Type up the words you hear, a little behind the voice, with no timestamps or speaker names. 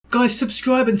Guys,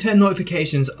 subscribe and turn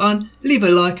notifications on, leave a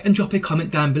like and drop a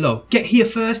comment down below. Get here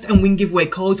first and win giveaway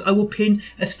codes I will pin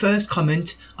as first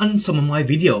comment on some of my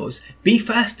videos. Be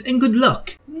fast and good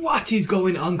luck. What is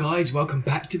going on, guys? Welcome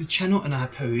back to the channel and I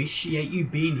appreciate you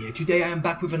being here. Today I am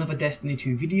back with another Destiny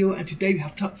 2 video, and today we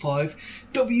have top 5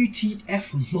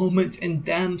 WTF moments, and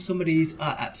damn, some of these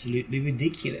are absolutely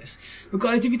ridiculous. But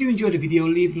guys, if you do enjoy the video,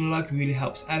 leaving a like really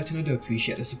helps out and I do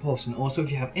appreciate the support. And also,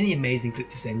 if you have any amazing clip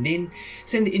to send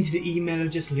it into the email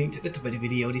just linked at the top of the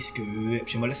video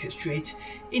description. Well, let's get straight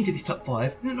into this top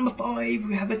 5. And at number 5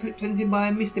 we have a clip sent in by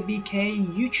Mr. BK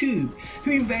YouTube,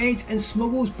 who invades and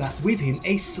smuggles back with him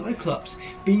a Cyclops,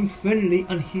 being friendly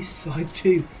on his side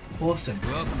too. Awesome.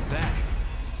 Welcome back.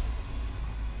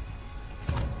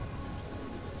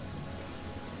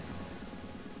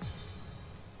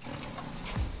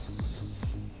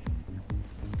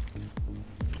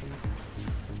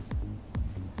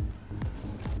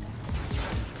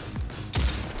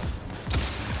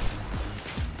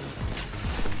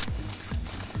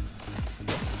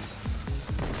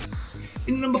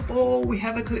 In number 4 we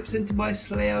have a clip sent in by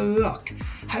Slayer Luck,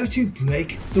 how to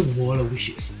break the wall of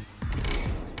wishes.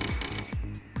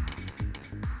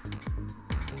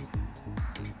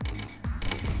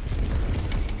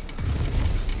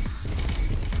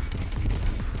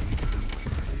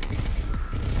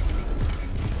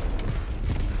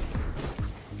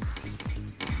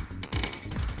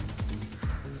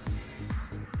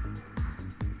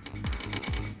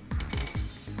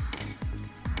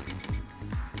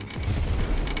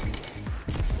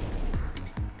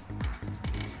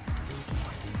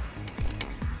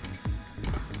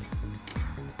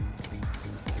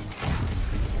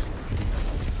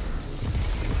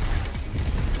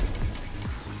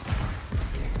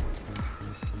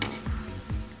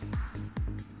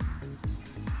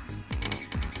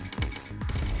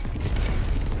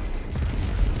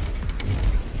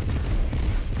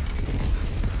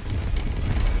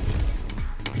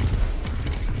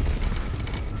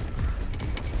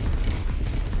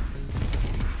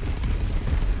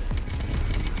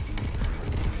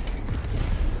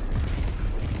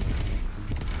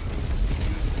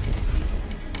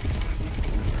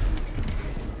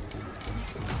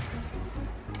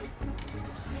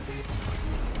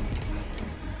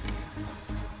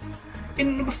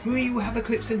 In number 3 we have a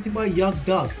clip sent in by Yog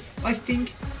Dog. I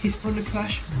think his Thunder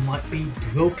Crash might be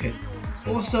broken.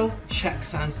 Also, Shaq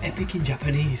sounds epic in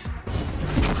Japanese.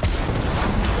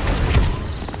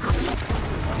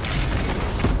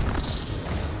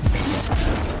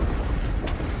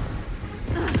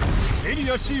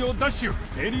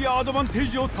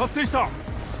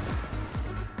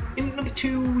 In number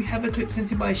 2 we have a clip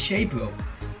sent in by Shaybro.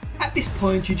 At this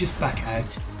point you just back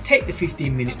out, take the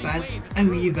 15-minute ban and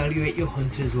reevaluate your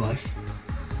hunter's life.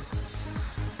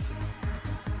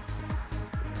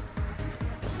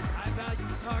 I value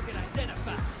target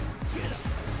identified. Get up.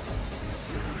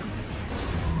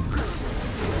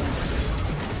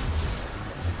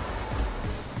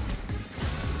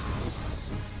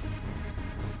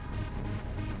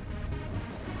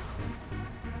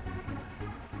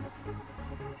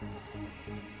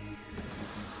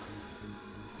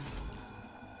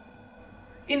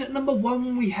 In at number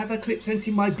 1 we have a clip sent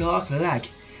in by Dark Lag.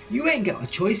 You ain't got a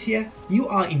choice here, you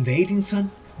are invading, son.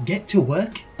 Get to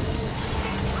work.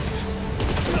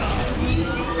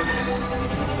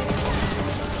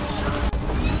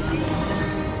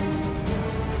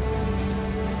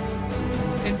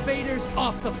 Invaders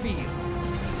off the field.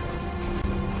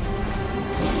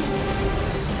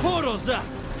 Portals up.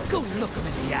 Go look them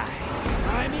in the eyes.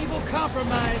 I'm evil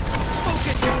compromised.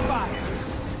 Focus your fire.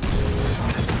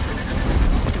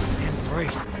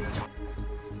 Embrace the dark.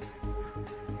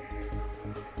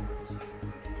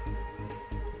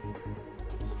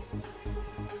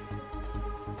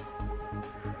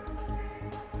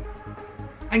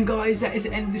 And guys, that is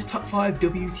the end of this top 5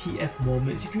 WTF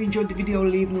moments. If you enjoyed the video,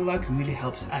 leaving a like really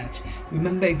helps out.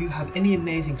 Remember, if you have any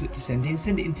amazing clip to send it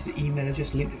into the email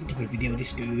address linked at the top of the video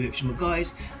description. But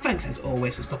guys, thanks as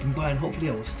always for stopping by, and hopefully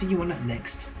I will see you on that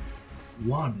next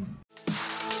one.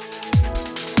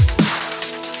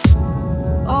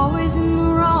 Always in the